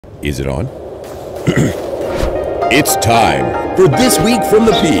Is it on? It's time for This Week from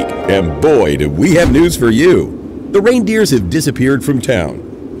the Peak, and boy, do we have news for you. The reindeers have disappeared from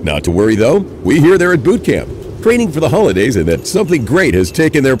town. Not to worry though, we hear they're at boot camp, training for the holidays, and that something great has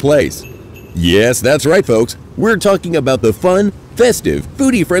taken their place. Yes, that's right folks, we're talking about the fun, festive,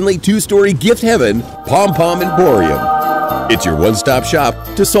 foodie-friendly two-story gift heaven, Pom Pom Emporium. It's your one-stop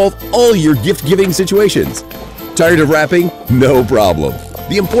shop to solve all your gift-giving situations. Tired of wrapping? No problem.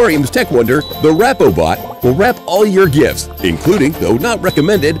 The Emporium's tech wonder, the Wrap-O-Bot, will wrap all your gifts, including, though not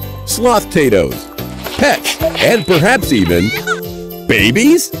recommended, sloth-tatoes, pets, and perhaps even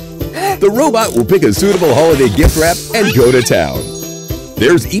babies? The robot will pick a suitable holiday gift wrap and go to town.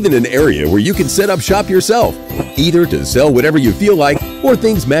 There's even an area where you can set up shop yourself, either to sell whatever you feel like or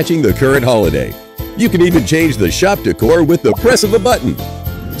things matching the current holiday. You can even change the shop decor with the press of a button.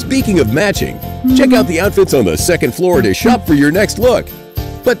 Speaking of matching, check out the outfits on the second floor to shop for your next look.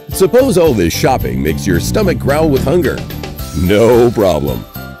 But suppose all this shopping makes your stomach growl with hunger. No problem.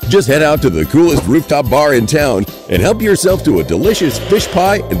 Just head out to the coolest rooftop bar in town and help yourself to a delicious fish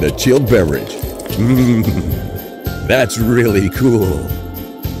pie and a chilled beverage. That's really cool.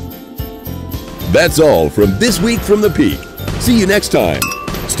 That's all from This Week from the Peak. See you next time.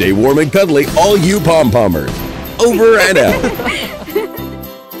 Stay warm and cuddly, all you pom-pommers. Over and out.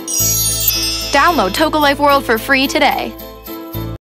 Download Toca Life World for free today.